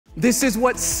This is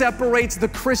what separates the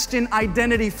Christian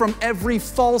identity from every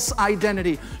false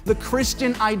identity. The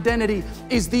Christian identity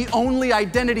is the only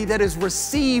identity that is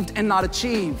received and not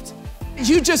achieved.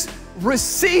 You just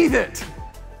receive it,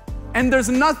 and there's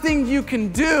nothing you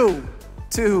can do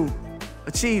to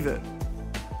achieve it.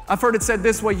 I've heard it said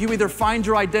this way: you either find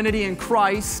your identity in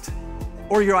Christ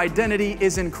or your identity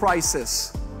is in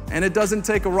crisis. And it doesn't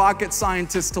take a rocket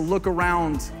scientist to look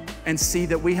around and see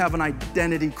that we have an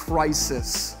identity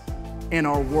crisis in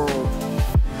our world.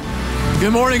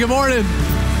 Good morning, good morning.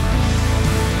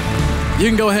 You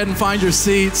can go ahead and find your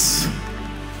seats.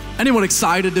 Anyone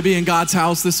excited to be in God's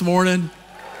house this morning?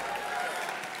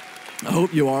 I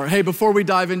hope you are. Hey, before we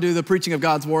dive into the preaching of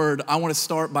God's word, I want to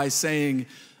start by saying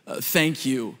thank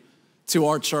you to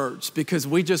our church, because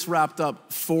we just wrapped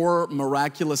up 4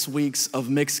 miraculous weeks of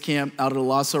mixed camp out at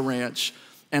Alasso Ranch.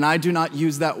 And I do not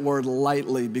use that word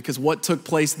lightly, because what took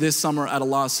place this summer at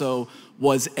Alasso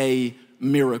was a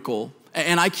miracle.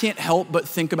 And I can't help but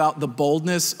think about the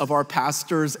boldness of our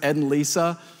pastors, Ed and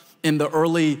Lisa, in the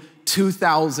early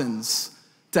 2000s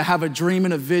to have a dream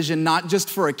and a vision, not just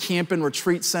for a camp and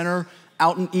retreat center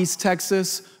out in East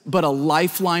Texas, but a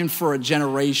lifeline for a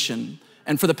generation.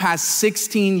 And for the past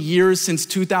 16 years since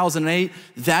 2008,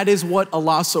 that is what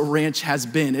Alasso Ranch has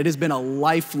been. It has been a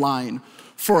lifeline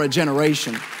for a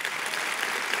generation.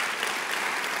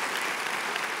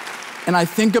 And I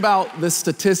think about the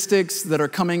statistics that are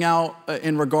coming out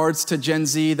in regards to Gen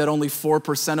Z, that only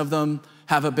 4% of them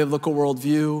have a biblical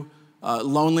worldview.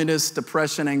 Loneliness,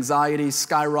 depression, anxiety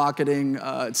skyrocketing.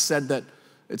 It's said that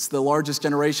it's the largest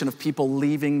generation of people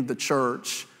leaving the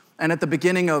church. And at the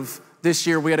beginning of this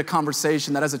year, we had a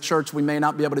conversation that as a church, we may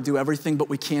not be able to do everything, but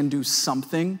we can do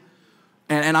something.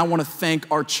 And I want to thank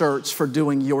our church for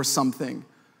doing your something.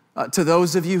 To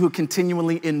those of you who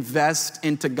continually invest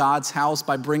into God's house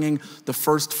by bringing the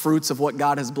first fruits of what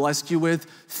God has blessed you with,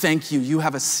 thank you. You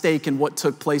have a stake in what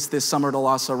took place this summer at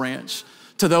Alasso Ranch.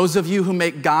 To those of you who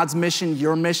make God's mission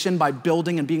your mission by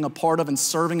building and being a part of and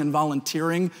serving and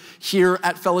volunteering here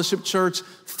at Fellowship Church,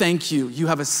 thank you. You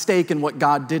have a stake in what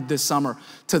God did this summer.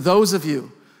 To those of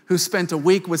you who spent a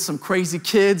week with some crazy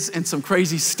kids and some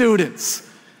crazy students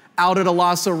out at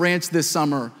Alasso Ranch this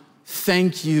summer,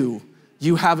 thank you.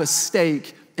 You have a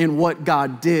stake in what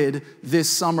God did this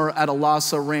summer at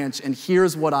Alasso Ranch. And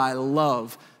here's what I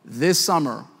love. This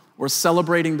summer, we're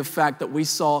celebrating the fact that we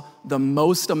saw the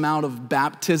most amount of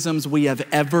baptisms we have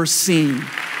ever seen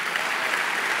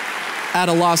at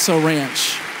Alasso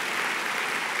Ranch.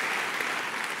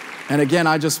 And again,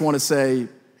 I just want to say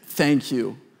thank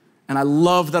you. And I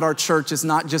love that our church is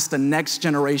not just a next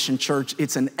generation church,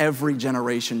 it's an every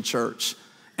generation church.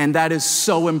 And that is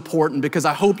so important, because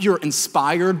I hope you're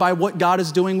inspired by what God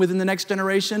is doing within the next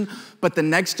generation, but the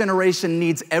next generation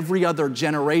needs every other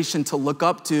generation to look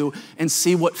up to and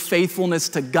see what faithfulness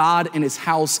to God and his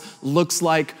house looks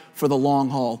like for the long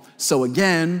haul. So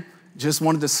again, just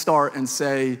wanted to start and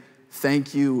say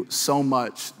thank you so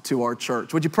much to our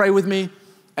church. Would you pray with me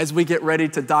as we get ready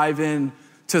to dive in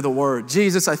to the word?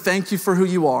 Jesus, I thank you for who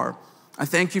you are. I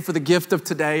thank you for the gift of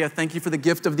today. I thank you for the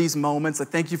gift of these moments. I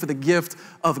thank you for the gift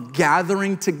of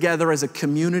gathering together as a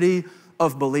community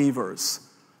of believers.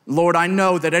 Lord, I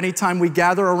know that anytime we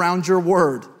gather around your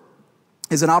word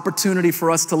is an opportunity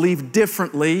for us to leave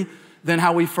differently than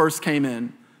how we first came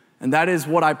in. And that is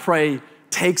what I pray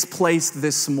takes place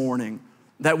this morning,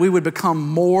 that we would become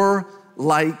more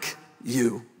like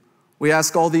you. We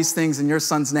ask all these things in your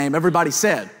son's name. Everybody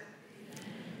said,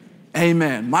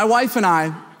 amen. My wife and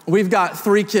I, we've got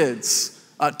 3 kids,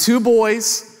 2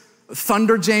 boys,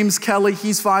 Thunder James Kelly,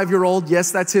 he's 5-year-old.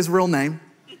 Yes, that's his real name.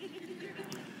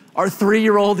 Our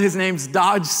 3-year-old, his name's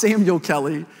Dodge Samuel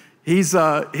Kelly. He's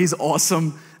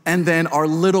awesome. And then our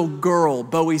little girl,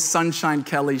 Bowie Sunshine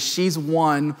Kelly, she's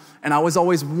 1. And I was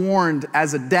always warned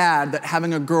as a dad that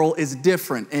having a girl is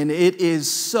different. And it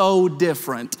is so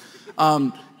different.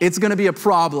 It's gonna be a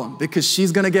problem because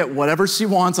she's gonna get whatever she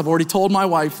wants. I've already told my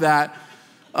wife that.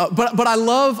 But I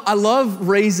love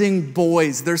raising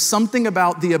boys. There's something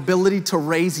about the ability to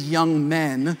raise young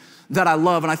men that I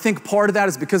love. And I think part of that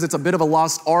is because it's a bit of a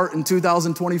lost art in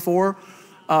 2024.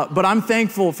 But I'm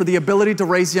thankful for the ability to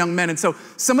raise young men. And so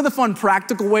some of the fun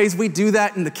practical ways we do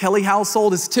that in the Kelly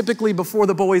household is typically before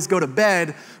the boys go to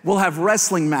bed, we'll have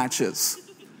wrestling matches.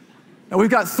 Now we've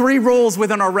got 3 rules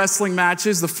within our wrestling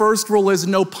matches. The first rule is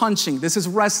no punching. This is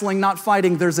wrestling, not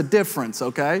fighting. There's a difference,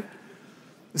 okay?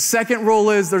 The second rule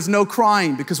is there's no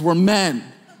crying because we're men.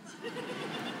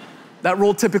 That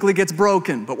rule typically gets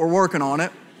broken, but we're working on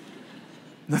it.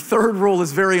 The third rule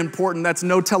is very important. That's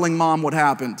no telling mom what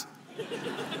happened.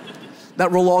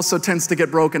 That rule also tends to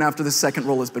get broken after the second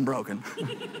rule has been broken.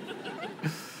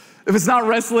 If it's not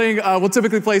wrestling, we'll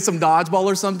typically play some dodgeball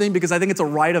or something because I think it's a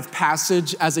rite of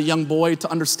passage as a young boy to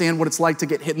understand what it's like to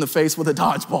get hit in the face with a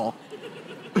dodgeball.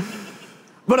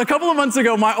 But a couple of months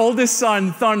ago, my oldest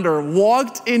son, Thunder,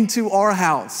 walked into our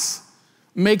house,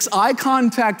 makes eye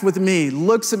contact with me,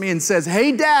 looks at me and says,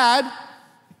 "Hey, Dad,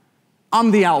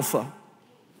 I'm the alpha."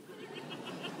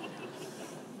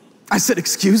 I said,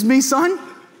 "Excuse me, son?"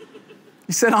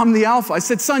 He said, "I'm the alpha." I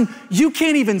said, "Son, you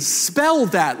can't even spell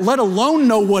that, let alone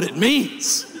know what it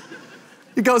means."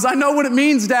 He goes, "I know what it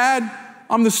means, Dad.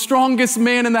 I'm the strongest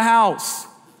man in the house."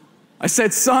 I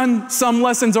said, "Son, some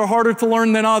lessons are harder to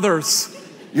learn than others.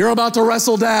 You're about to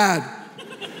wrestle Dad."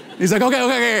 He's like,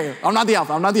 okay, I'm not the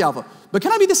alpha. But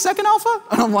can I be the second alpha?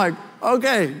 And I'm like,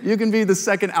 okay, you can be the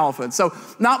second alpha. And so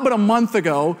not but a month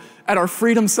ago at our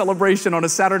freedom celebration on a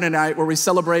Saturday night where we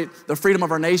celebrate the freedom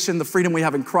of our nation, the freedom we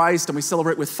have in Christ, and we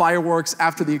celebrate with fireworks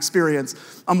after the experience,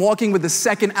 I'm walking with the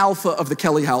second alpha of the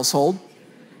Kelly household,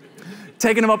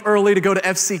 taking him up early to go to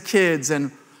FC Kids.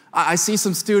 And I see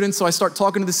some students, so I start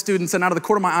talking to the students, and out of the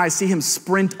corner of my eye, I see him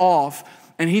sprint off,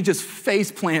 and he just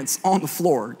face plants on the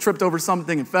floor, tripped over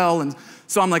something and fell. And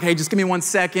so I'm like, "Hey, just give me 1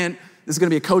 second. This is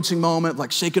gonna be a coaching moment.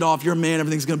 Like, shake it off, you're a man,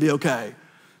 everything's gonna be okay."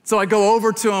 So I go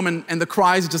over to him, and the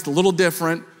cry is just a little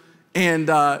different. And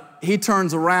he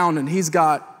turns around, and he's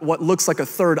got what looks like a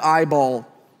third eyeball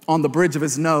on the bridge of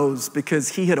his nose because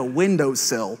he hit a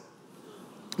windowsill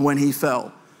when he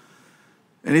fell.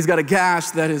 And he's got a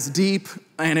gash that is deep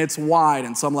and it's wide.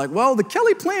 And so I'm like, well, the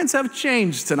Kelly plans have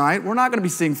changed tonight. We're not gonna be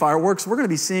seeing fireworks. We're gonna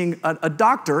be seeing a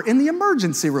doctor in the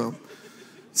emergency room.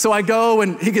 So I go,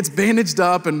 and he gets bandaged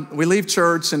up, and we leave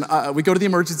church, and we go to the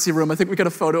emergency room. I think we got a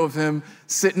photo of him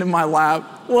sitting in my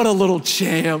lap. What a little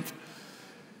champ.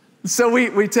 So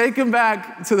we take him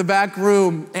back to the back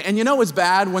room, and you know it's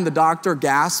bad when the doctor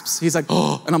gasps? He's like,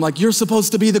 "Oh," and I'm like, "You're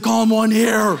supposed to be the calm one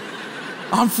here.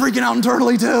 I'm freaking out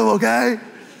internally too, okay?"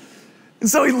 And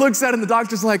so he looks at it, and the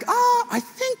doctor's like, "I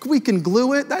think we can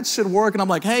glue it. That should work." And I'm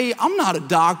like, "Hey, I'm not a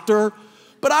doctor,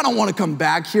 but I don't want to come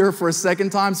back here for a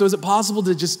second time. So is it possible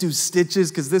to just do stitches?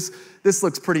 Because this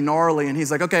looks pretty gnarly." And he's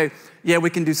like, "Okay, yeah,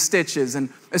 we can do stitches." And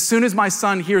as soon as my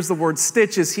son hears the word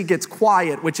stitches, he gets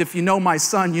quiet, which if you know my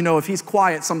son, you know if he's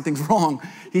quiet, something's wrong.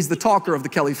 He's the talker of the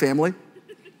Kelly family.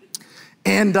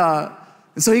 And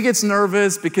so he gets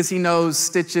nervous because he knows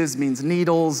stitches means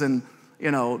needles, and you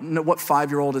know, what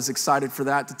 5-year-old is excited for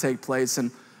that to take place.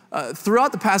 And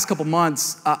throughout the past couple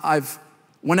months,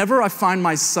 whenever I find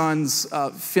my sons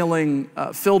feeling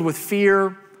filled with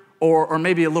fear or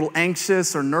maybe a little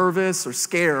anxious or nervous or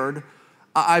scared,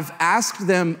 I've asked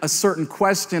them a certain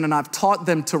question and I've taught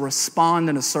them to respond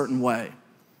in a certain way.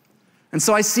 And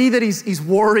so I see that he's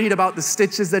worried about the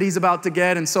stitches that he's about to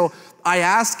get, and so I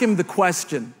ask him the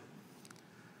question.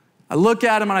 I look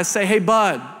at him and I say, "Hey,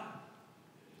 bud,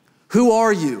 who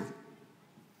are you?"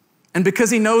 And because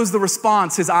he knows the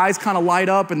response, his eyes kind of light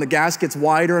up and the gash gets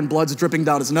wider and blood's dripping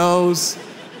down his nose.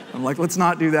 I'm like, let's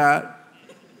not do that.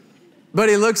 But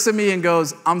he looks at me and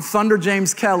goes, "I'm Thunder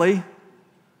James Kelly.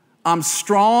 I'm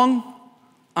strong,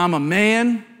 I'm a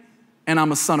man, and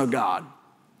I'm a son of God."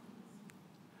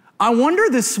 I wonder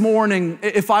this morning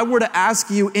if I were to ask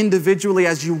you individually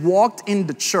as you walked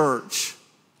into church,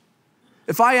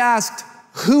 if I asked,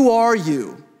 "Who are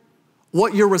you?"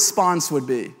 what your response would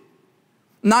be.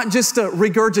 Not just a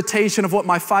regurgitation of what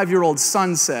my 5-year-old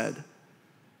son said,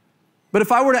 but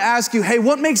if I were to ask you, "Hey,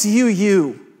 what makes you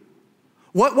you?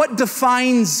 What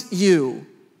defines you?"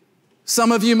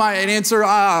 Some of you might answer,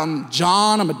 "I'm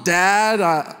John, I'm a dad,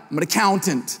 I'm an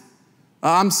accountant.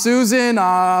 I'm Susan,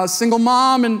 a single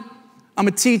mom, and I'm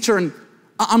a teacher." And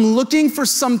I'm looking for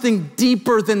something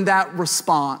deeper than that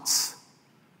response.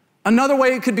 Another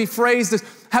way it could be phrased is,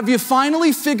 have you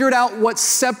finally figured out what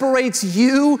separates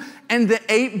you and the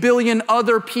 8 billion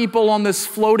other people on this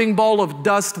floating ball of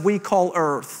dust we call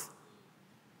Earth?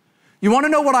 You want to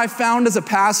know what I found as a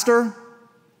pastor?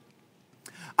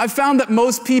 I found that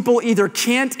most people either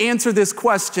can't answer this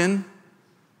question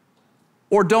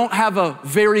or don't have a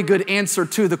very good answer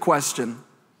to the question.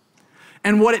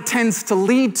 And what it tends to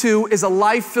lead to is a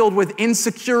life filled with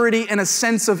insecurity and a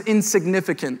sense of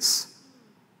insignificance.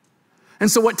 And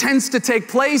so what tends to take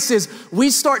place is we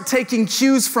start taking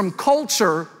cues from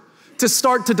culture to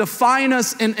start to define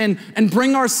us and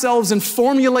bring ourselves and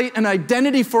formulate an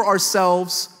identity for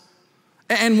ourselves.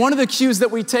 And one of the cues that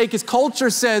we take is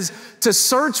culture says to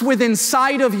search within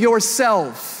inside of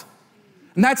yourself.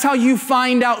 And that's how you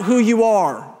find out who you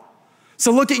are.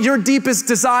 So look at your deepest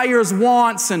desires,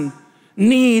 wants, and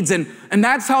needs, and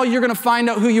that's how you're gonna find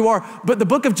out who you are. But the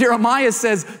book of Jeremiah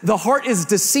says, the heart is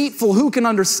deceitful, who can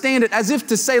understand it? As if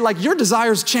to say, like, your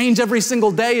desires change every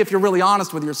single day if you're really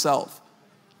honest with yourself.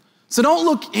 So don't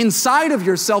look inside of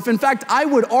yourself. In fact, I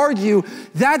would argue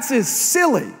that's as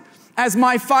silly as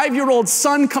my 5-year-old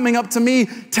son coming up to me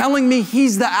telling me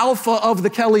he's the alpha of the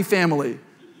Kelly family.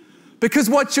 Because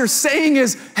what you're saying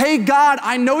is, hey, God,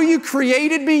 I know you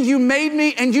created me, you made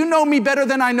me, and you know me better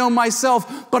than I know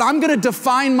myself, but I'm gonna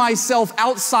define myself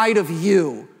outside of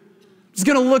you. I'm just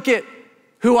gonna look at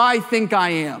who I think I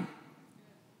am.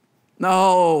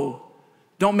 No.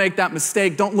 Don't make that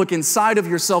mistake. Don't look inside of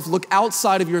yourself. Look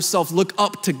outside of yourself. Look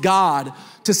up to God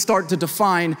to start to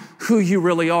define who you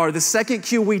really are. The second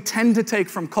cue we tend to take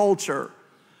from culture,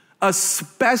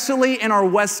 especially in our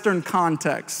Western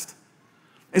context,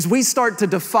 is we start to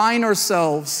define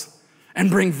ourselves and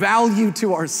bring value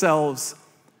to ourselves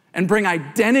and bring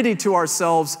identity to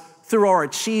ourselves through our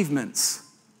achievements.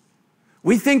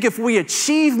 We think if we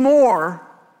achieve more,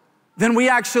 then we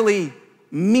actually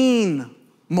mean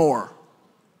more.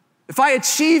 If I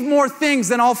achieve more things,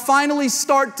 then I'll finally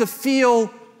start to feel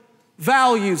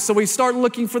value. So we start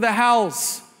looking for the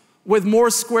house with more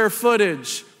square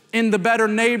footage, in the better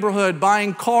neighborhood,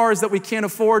 buying cars that we can't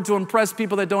afford to impress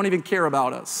people that don't even care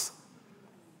about us.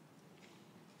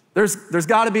 There's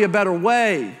gotta be a better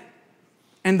way,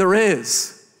 and there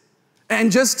is.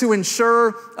 And just to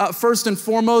ensure, first and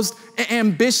foremost,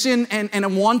 ambition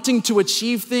and wanting to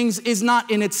achieve things is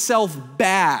not in itself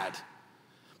bad.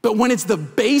 But when it's the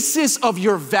basis of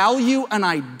your value and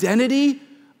identity,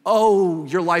 oh,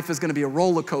 your life is gonna be a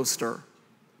roller coaster.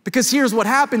 Because here's what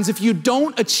happens: if you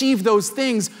don't achieve those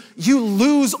things, you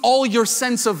lose all your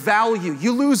sense of value.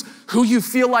 You lose who you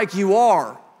feel like you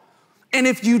are. And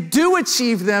if you do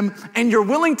achieve them and you're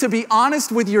willing to be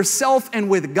honest with yourself and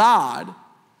with God,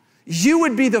 you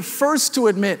would be the first to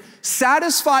admit,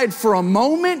 satisfied for a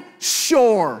moment,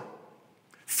 sure.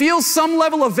 Feel some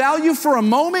level of value for a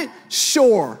moment?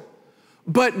 Sure.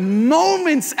 But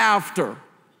moments after,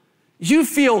 you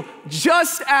feel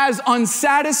just as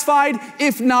unsatisfied,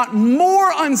 if not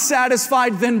more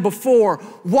unsatisfied than before.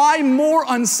 Why more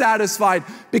unsatisfied?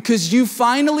 Because you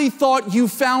finally thought you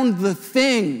found the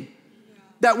thing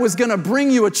that was gonna bring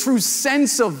you a true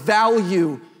sense of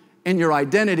value in your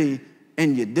identity,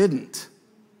 and you didn't.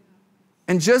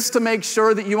 And just to make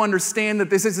sure that you understand that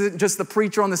this isn't just the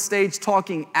preacher on the stage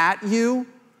talking at you,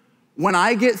 when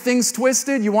I get things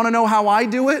twisted, you wanna know how I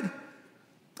do it?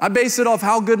 I base it off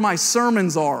how good my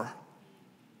sermons are,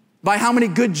 by how many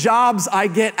good jobs I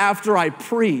get after I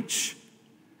preach.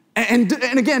 And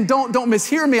again, don't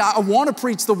mishear me. I wanna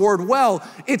preach the word well.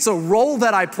 It's a role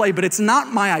that I play, but it's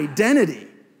not my identity.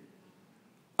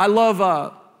 I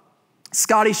love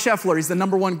Scottie Scheffler. He's the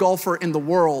 #1 golfer in the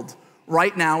world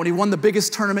right now, and he won the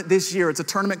biggest tournament this year. It's a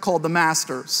tournament called the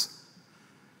Masters.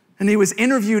 And he was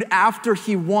interviewed after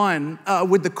he won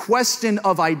with the question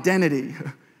of identity.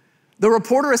 The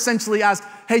reporter essentially asked,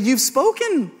 hey, you've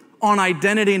spoken on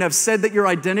identity and have said that your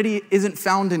identity isn't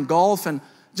found in golf, and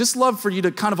just love for you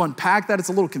to kind of unpack that. It's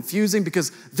a little confusing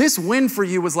because this win for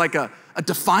you was like a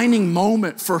defining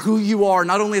moment for who you are,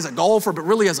 not only as a golfer, but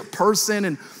really as a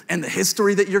person and the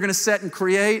history that you're gonna set and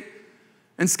create.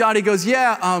 And Scottie goes,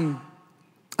 yeah,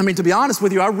 I mean, to be honest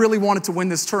with you, I really wanted to win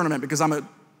this tournament because I'm an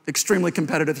extremely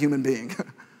competitive human being.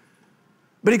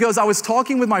 But he goes, I was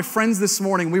talking with my friends this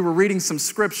morning, we were reading some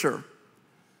scripture,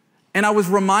 and I was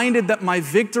reminded that my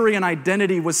victory and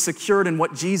identity was secured in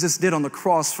what Jesus did on the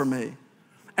cross for me.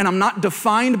 And I'm not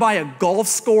defined by a golf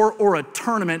score or a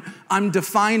tournament, I'm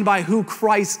defined by who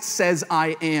Christ says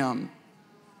I am.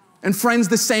 And friends,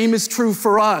 the same is true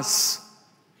for us.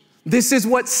 This is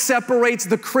what separates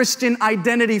the Christian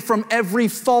identity from every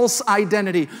false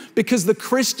identity, because the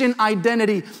Christian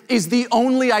identity is the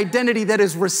only identity that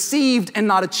is received and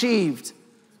not achieved.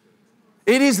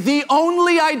 It is the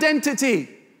only identity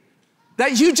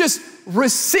that you just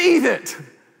receive it,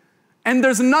 and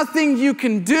there's nothing you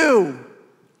can do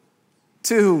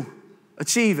to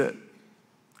achieve it.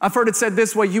 I've heard it said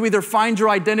this way: you either find your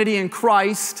identity in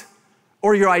Christ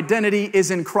or your identity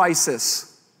is in crisis.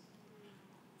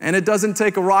 And it doesn't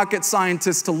take a rocket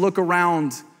scientist to look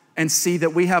around and see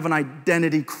that we have an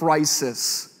identity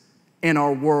crisis in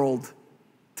our world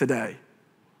today.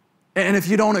 And if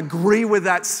you don't agree with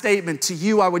that statement, to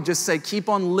you, I would just say, keep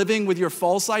on living with your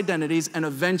false identities, and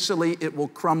eventually it will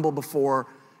crumble before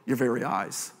your very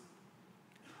eyes.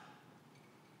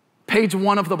 Page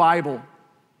 1 of the Bible,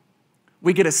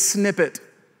 we get a snippet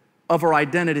of our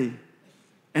identity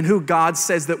and who God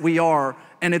says that we are.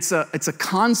 and it's a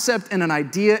concept and an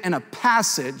idea and a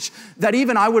passage that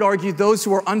even I would argue those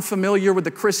who are unfamiliar with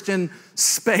the Christian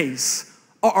space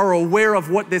are aware of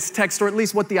what this text, or at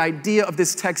least what the idea of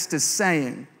this text is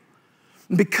saying.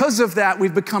 Because of that,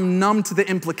 we've become numb to the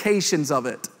implications of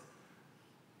it.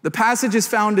 The passage is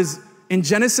found in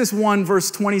Genesis 1,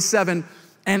 verse 27,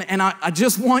 and I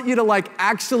just want you to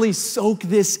actually soak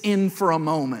this in for a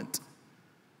moment.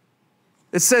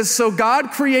 It says, so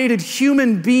God created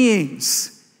human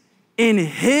beings in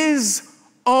his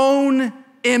own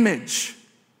image.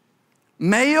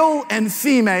 Male and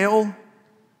female,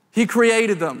 he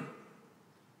created them.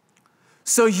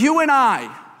 So you and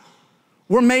I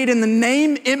were made in the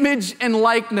name, image, and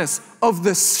likeness of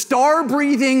the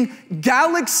star-breathing,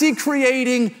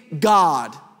 galaxy-creating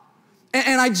God.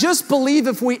 And I just believe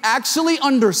if we actually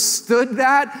understood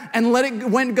that and let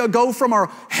it go from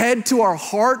our head to our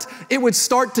heart, it would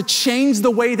start to change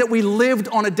the way that we lived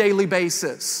on a daily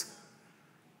basis.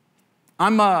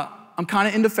 I'm kind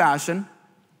of into fashion.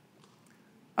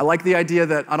 I like the idea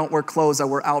that I don't wear clothes, I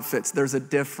wear outfits. There's a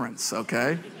difference,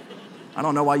 okay? I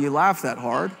don't know why you laugh that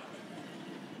hard.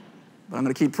 But I'm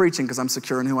gonna keep preaching because I'm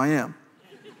secure in who I am.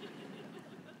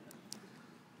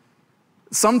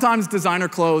 Sometimes designer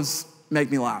clothes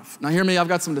make me laugh. Now hear me, I've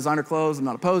got some designer clothes, I'm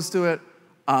not opposed to it.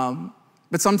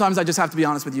 But sometimes I just have to be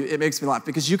honest with you, it makes me laugh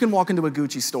because you can walk into a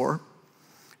Gucci store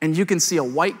and you can see a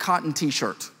white cotton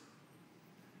t-shirt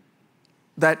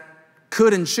that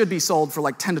could and should be sold for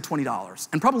 $10 to $20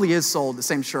 and probably is sold, the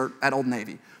same shirt, at Old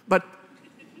Navy. But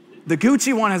the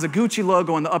Gucci one has a Gucci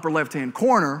logo in the upper left-hand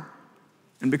corner.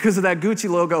 And because of that Gucci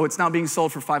logo, it's now being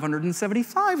sold for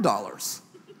 $575.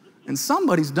 And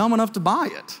somebody's dumb enough to buy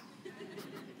it.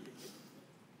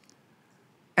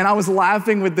 And I was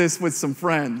laughing with this with some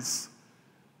friends.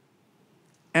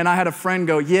 And I had a friend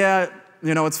go, yeah,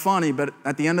 it's funny, but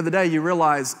at the end of the day, you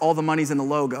realize all the money's in the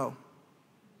logo.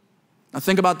 Now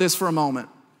think about this for a moment.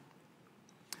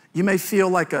 You may feel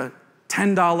like a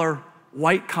 $10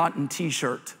 white cotton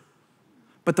t-shirt,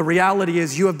 but the reality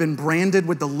is you have been branded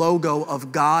with the logo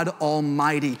of God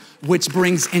Almighty, which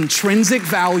brings intrinsic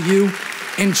value,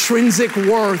 intrinsic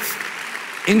worth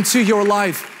into your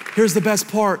life. Here's the best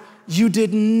part. You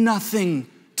did nothing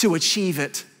to achieve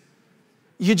it.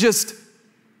 You just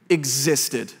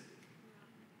existed,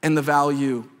 and the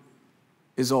value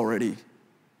is already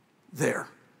there.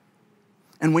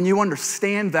 And when you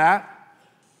understand that,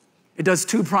 it does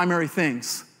two primary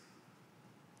things.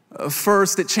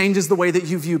 First, it changes the way that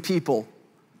you view people.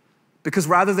 Because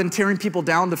rather than tearing people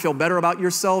down to feel better about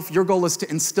yourself, your goal is to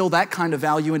instill that kind of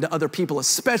value into other people,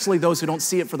 especially those who don't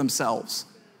see it for themselves.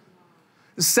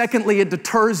 Secondly, it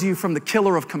deters you from the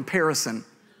killer of comparison.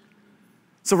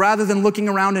 So rather than looking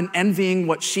around and envying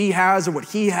what she has or what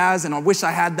he has, and I wish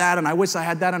I had that, and I wish I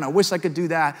had that, and I wish I could do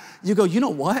that, you go, you know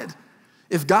what?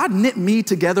 If God knit me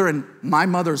together in my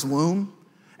mother's womb,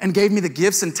 and gave me the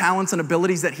gifts and talents and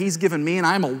abilities that he's given me, and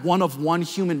I'm a one-of-one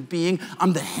human being,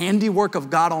 I'm the handiwork of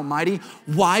God Almighty,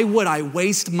 why would I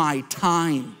waste my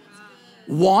time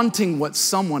wanting what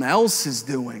someone else is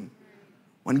doing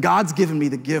when God's given me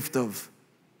the gift of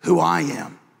who I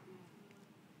am?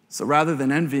 So rather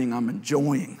than envying, I'm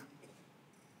enjoying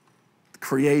the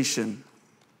creation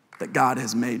that God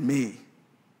has made me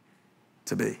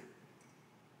to be.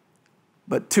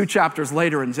 But 2 chapters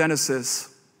later in Genesis,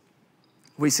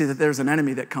 we see that there's an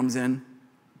enemy that comes in,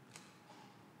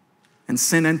 and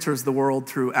sin enters the world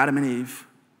through Adam and Eve,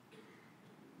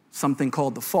 something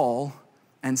called the fall.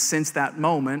 And since that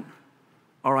moment,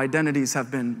 our identities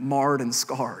have been marred and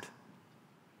scarred.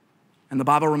 And the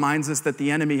Bible reminds us that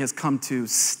the enemy has come to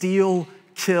steal,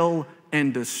 kill,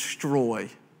 and destroy.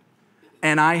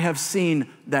 And I have seen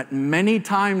that many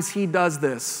times he does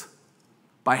this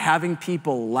by having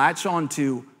people latch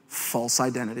onto false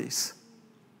identities.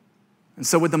 And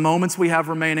so with the moments we have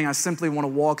remaining, I simply want to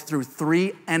walk through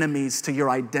 3 enemies to your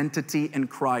identity in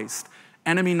Christ.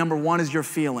 Enemy number 1 is your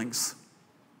feelings.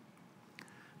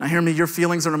 Now hear me, your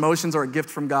feelings and emotions are a gift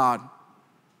from God.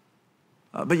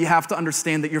 But you have to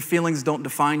understand that your feelings don't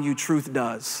define you, truth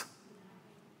does.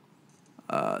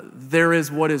 There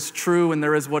is what is true and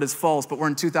there is what is false, but we're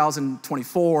in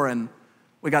 2024 and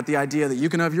we got the idea that you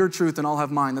can have your truth and I'll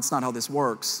have mine. That's not how this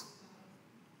works.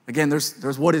 Again,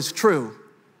 there's what is true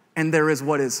and there is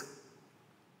what is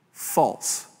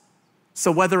false.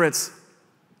 So whether it's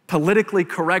politically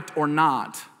correct or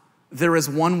not, there is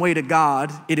one way to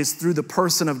God. It is through the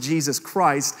person of Jesus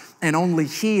Christ, and only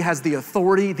he has the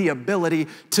authority, the ability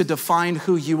to define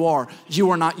who you are. You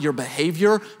are not your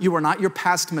behavior. You are not your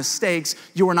past mistakes.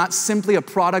 You are not simply a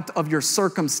product of your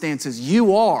circumstances.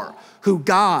 You are who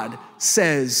God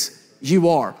says you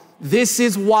are. This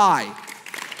is why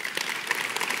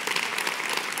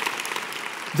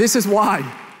This is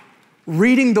why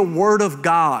reading the Word of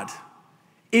God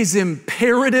is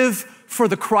imperative for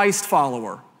the Christ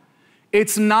follower.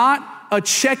 It's not a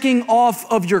checking off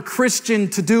of your Christian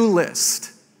to-do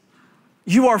list.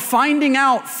 You are finding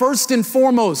out, first and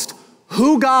foremost,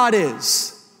 who God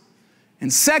is.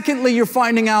 And secondly, you're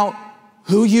finding out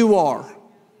who you are.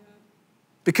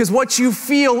 Because what you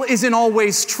feel isn't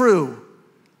always true,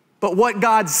 but what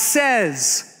God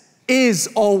says is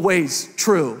always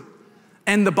true.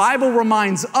 And the Bible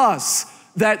reminds us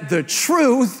that the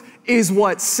truth is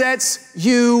what sets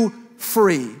you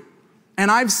free. And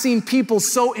I've seen people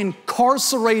so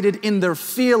incarcerated in their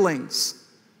feelings.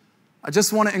 I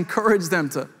just want to encourage them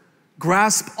to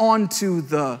grasp onto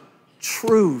the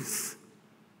truth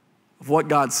of what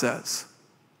God says.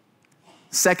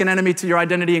 Second enemy to your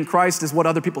identity in Christ is what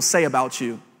other people say about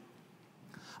you.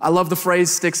 I love the phrase,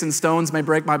 sticks and stones may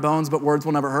break my bones, but words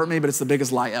will never hurt me, but it's the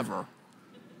biggest lie ever.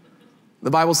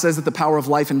 The Bible says that the power of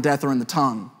life and death are in the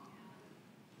tongue.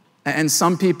 And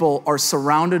some people are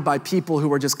surrounded by people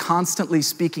who are just constantly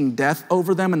speaking death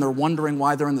over them, and they're wondering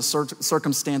why they're in the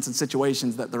circumstance and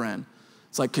situations that they're in.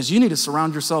 It's like, because you need to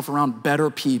surround yourself around better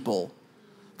people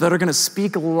that are gonna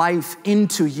speak life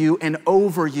into you and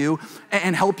over you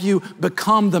and help you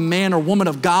become the man or woman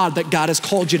of God that God has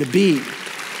called you to be.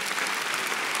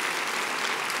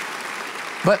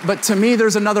 But to me,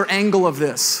 there's another angle of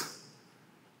this.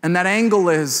 And that angle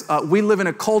is we live in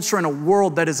a culture and a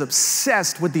world that is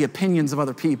obsessed with the opinions of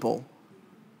other people.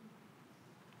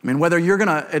 I mean, whether you're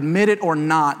gonna admit it or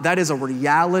not, that is a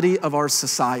reality of our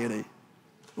society.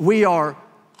 We are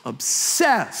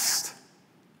obsessed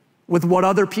with what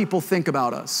other people think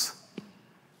about us.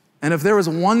 And if there was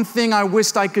one thing I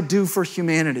wished I could do for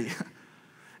humanity,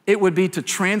 it would be to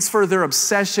transfer their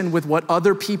obsession with what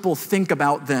other people think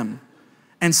about them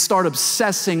and start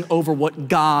obsessing over what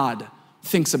God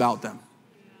thinks about them.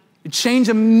 You change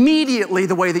immediately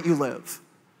the way that you live.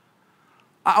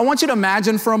 I want you to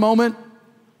imagine for a moment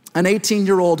an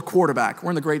 18-year-old quarterback.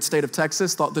 We're in the great state of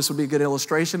Texas. Thought this would be a good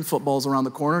illustration. Football's around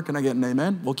the corner. Can I get an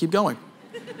amen? We'll keep going.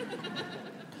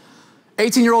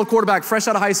 18-year-old quarterback, fresh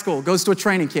out of high school, goes to a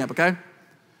training camp, okay?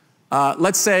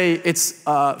 Let's say it's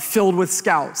filled with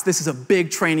scouts. This is a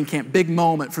big training camp, big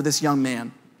moment for this young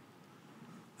man.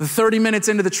 The 30 minutes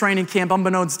into the training camp,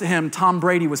 unbeknownst to him, Tom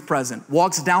Brady was present,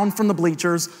 walks down from the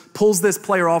bleachers, pulls this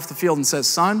player off the field and says,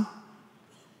 son,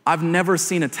 I've never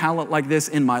seen a talent like this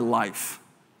in my life.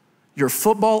 Your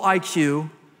football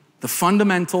IQ, the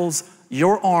fundamentals,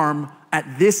 your arm,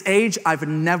 at this age, I've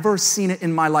never seen it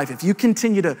in my life. If you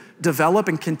continue to develop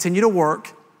and continue to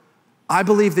work, I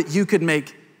believe that you could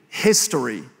make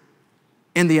history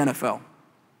in the NFL.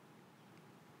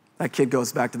 That kid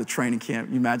goes back to the training camp.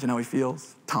 You imagine how he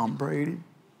feels? Tom Brady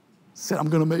said, I'm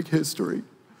gonna make history.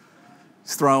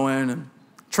 He's throwing and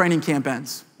training camp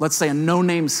ends. Let's say a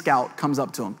no-name scout comes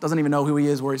up to him, doesn't even know who he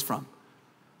is, where he's from.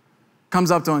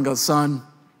 Comes up to him and goes, son,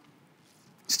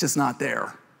 it's just not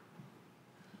there.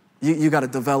 You gotta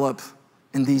develop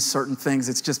in these certain things.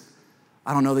 It's just,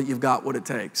 I don't know that you've got what it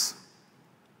takes.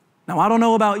 Now, I don't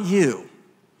know about you,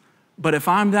 but if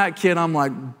I'm that kid, I'm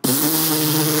like,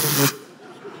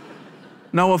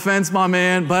 no offense, my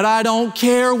man, but I don't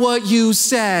care what you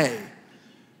say.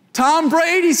 Tom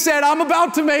Brady said, I'm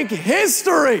about to make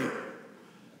history.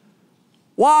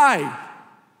 Why?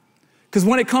 Because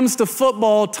when it comes to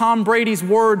football, Tom Brady's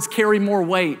words carry more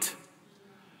weight.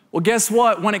 Well, guess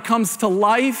what? When it comes to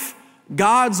life,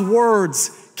 God's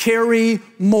words carry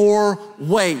more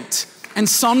weight. And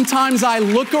sometimes I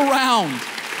look around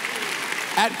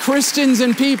at Christians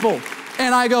and people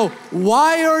and I go,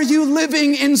 why are you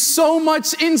living in so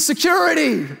much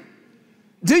insecurity?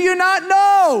 Do you not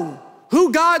know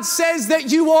who God says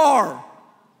that you are?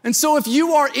 And so if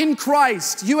you are in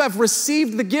Christ, you have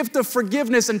received the gift of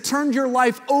forgiveness and turned your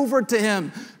life over to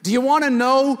Him. Do you want to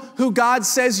know who God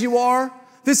says you are?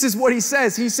 This is what He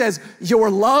says. He says,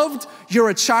 you're loved, you're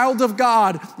a child of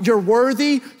God, you're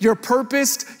worthy, you're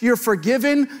purposed, you're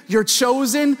forgiven, you're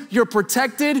chosen, you're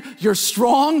protected, you're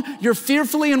strong, you're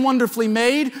fearfully and wonderfully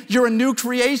made, you're a new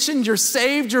creation, you're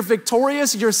saved, you're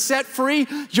victorious, you're set free,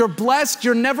 you're blessed,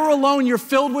 you're never alone, you're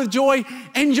filled with joy,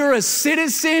 and you're a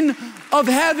citizen of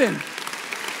heaven.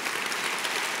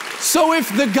 So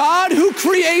if the God who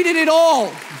created it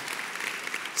all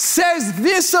says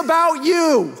this about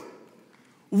you,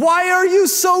 why are you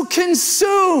so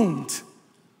consumed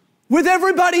with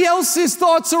everybody else's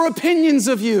thoughts or opinions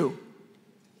of you?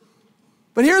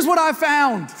 But here's what I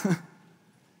found.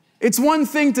 It's one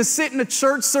thing to sit in a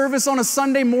church service on a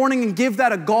Sunday morning and give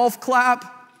that a golf clap.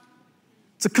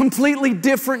 It's a completely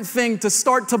different thing to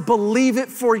start to believe it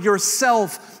for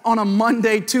yourself on a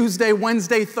Monday, Tuesday,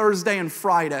 Wednesday, Thursday, and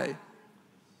Friday.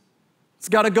 It's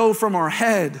got to go from our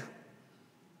head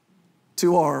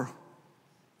to our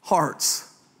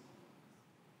hearts.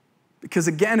 Because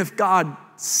again, if God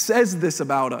says this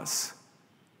about us,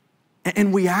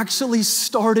 and we actually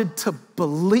started to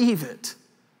believe it,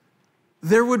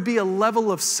 there would be a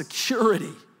level of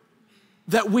security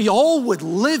that we all would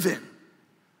live in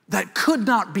that could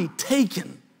not be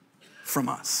taken from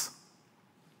us.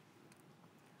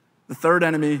 The third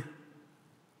enemy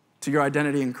to your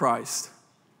identity in Christ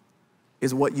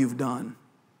is what you've done.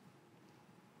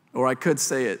 Or I could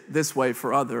say it this way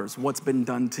for others, what's been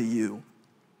done to you.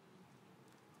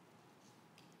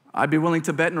 I'd be willing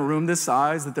to bet in a room this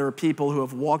size that there are people who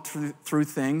have walked through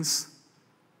things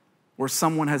where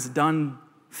someone has done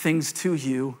things to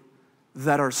you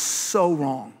that are so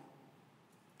wrong.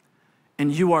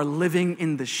 And you are living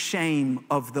in the shame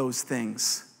of those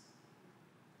things.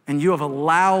 And you have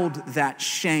allowed that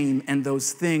shame and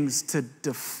those things to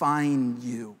define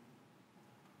you.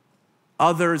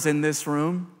 Others in this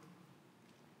room,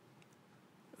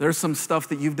 there's some stuff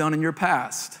that you've done in your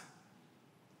past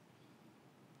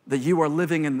that you are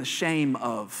living in the shame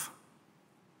of.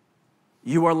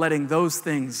 You are letting those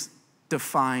things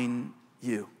define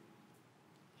you.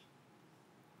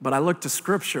 But I look to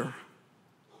Scripture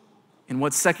in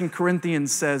what 2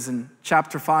 Corinthians says in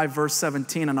chapter 5, verse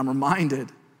 17, and I'm reminded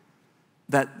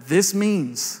that this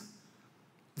means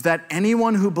that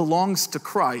anyone who belongs to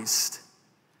Christ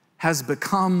has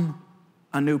become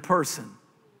a new person.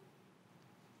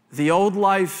 The old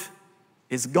life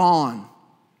is gone,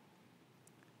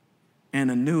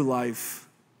 and a new life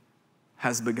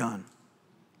has begun.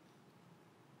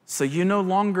 So you no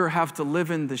longer have to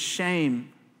live in the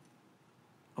shame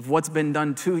of what's been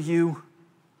done to you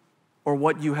or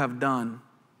what you have done,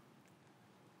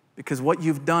 because what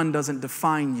you've done doesn't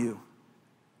define you.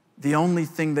 The only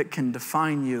thing that can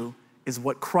define you is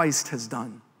what Christ has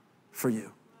done for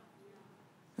you.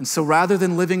 And so rather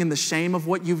than living in the shame of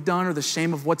what you've done or the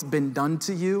shame of what's been done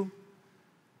to you,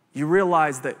 you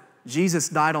realize that Jesus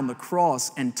died on the cross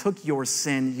and took your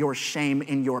sin, your shame,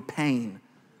 and your pain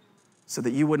so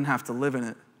that you wouldn't have to live in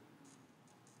it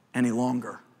any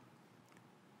longer.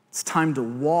 It's time to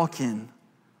walk in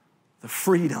the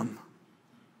freedom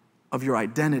of your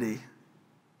identity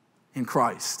in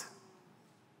Christ.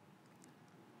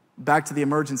 Back to the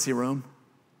emergency room.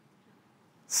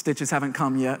 Stitches haven't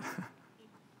come yet.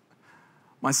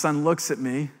 My son looks at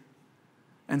me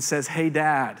and says, "Hey,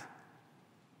 Dad,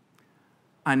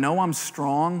 I know I'm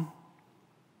strong,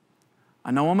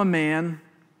 I know I'm a man,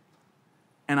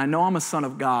 and I know I'm a son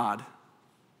of God,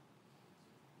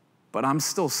 but I'm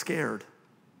still scared."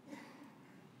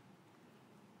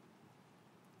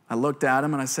 I looked at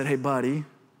him and I said, "Hey, buddy,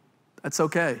 that's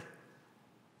okay.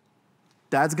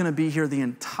 Dad's gonna be here the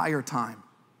entire time,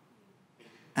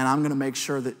 and I'm gonna make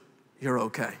sure that you're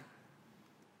okay."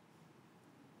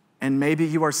 And maybe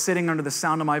you are sitting under the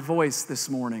sound of my voice this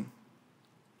morning,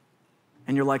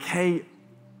 and you're like, "Hey,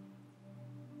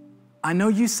 I know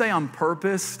you say I'm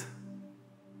purposed.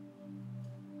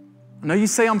 I know you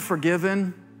say I'm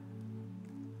forgiven.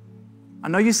 I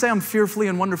know you say I'm fearfully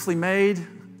and wonderfully made.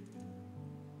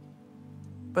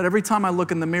 But every time I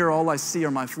look in the mirror, all I see are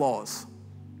my flaws.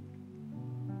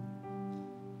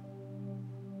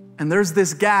 And there's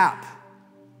this gap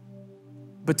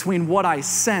between what I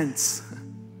sense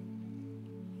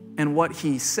and what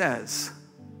He says."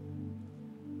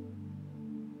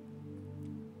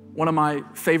 One of my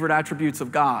favorite attributes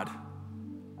of God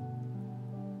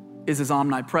is His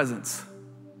omnipresence,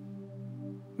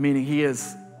 meaning He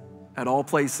is at all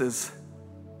places,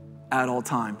 at all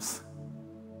times.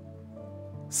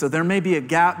 So there may be a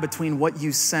gap between what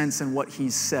you sense and what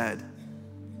He's said,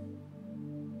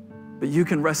 but you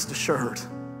can rest assured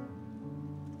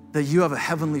that you have a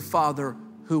Heavenly Father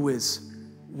who is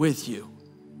with you,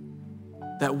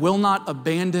 that will not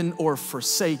abandon or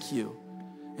forsake you.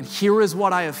 And here is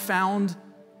what I have found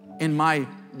in my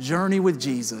journey with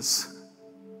Jesus,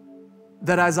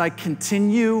 that as I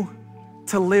continue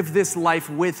to live this life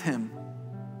with Him,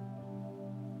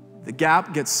 the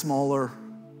gap gets smaller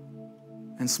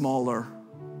and smaller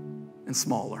and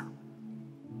smaller.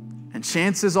 And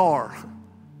chances are,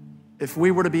 if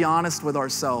we were to be honest with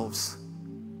ourselves,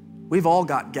 we've all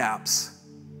got gaps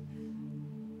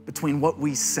between what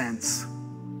we sense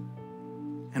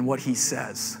and what He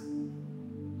says.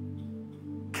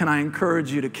 Can I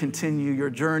encourage you to continue your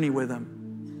journey with Him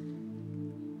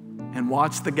and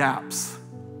watch the gaps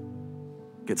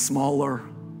get smaller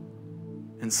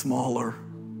and smaller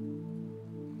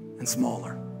and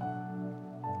smaller?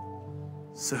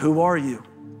 So who are you?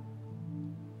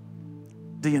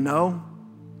 Do you know?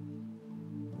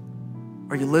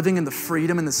 Are you living in the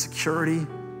freedom and the security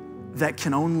that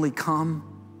can only come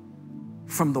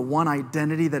from the one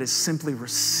identity that is simply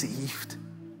received?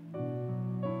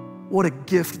 What a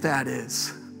gift that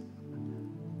is.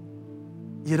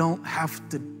 You don't have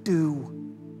to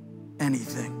do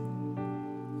anything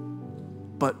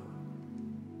but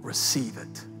receive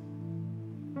it.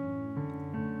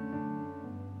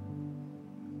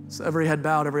 So every head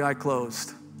bowed, every eye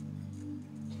closed.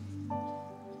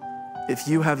 If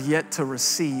you have yet to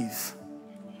receive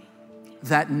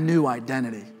that new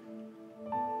identity,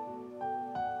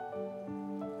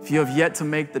 if you have yet to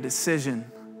make the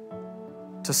decision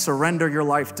to surrender your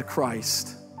life to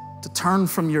Christ, to turn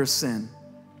from your sin,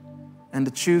 and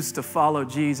to choose to follow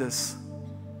Jesus,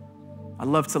 I'd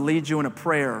love to lead you in a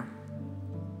prayer.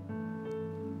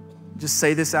 Just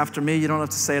say this after me. You don't have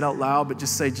to say it out loud, but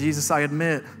just say, Jesus, I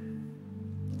admit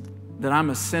that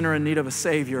I'm a sinner in need of a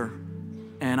Savior,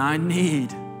 and I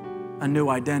need a new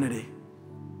identity.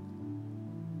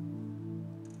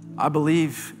 I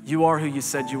believe you are who you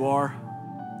said you are.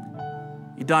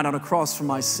 You died on a cross for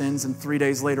my sins and 3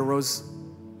 days later rose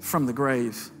from the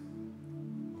grave.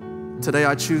 Today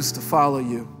I choose to follow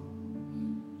you,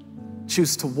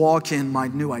 choose to walk in my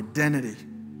new identity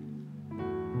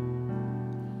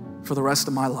for the rest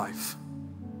of my life.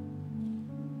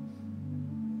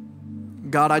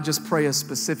 God, I just pray a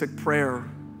specific prayer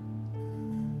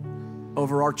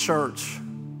over our church,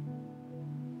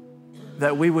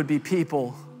 that we would be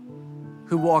people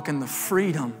who walk in the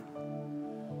freedom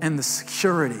and the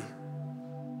security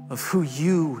of who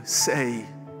you say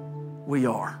we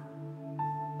are.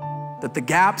 That the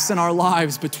gaps in our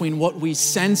lives between what we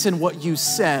sense and what you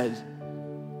said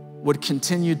would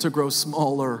continue to grow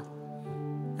smaller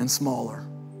and smaller.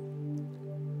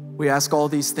 We ask all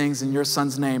these things in your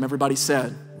Son's name. Everybody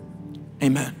said,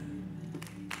 amen.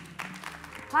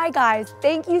 Hi guys,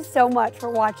 thank you so much for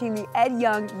watching the Ed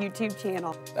Young YouTube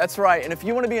channel. That's right, and if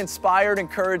you want to be inspired,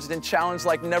 encouraged, and challenged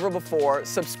like never before,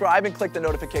 subscribe and click the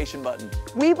notification button.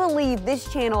 We believe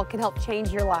this channel can help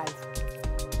change your life.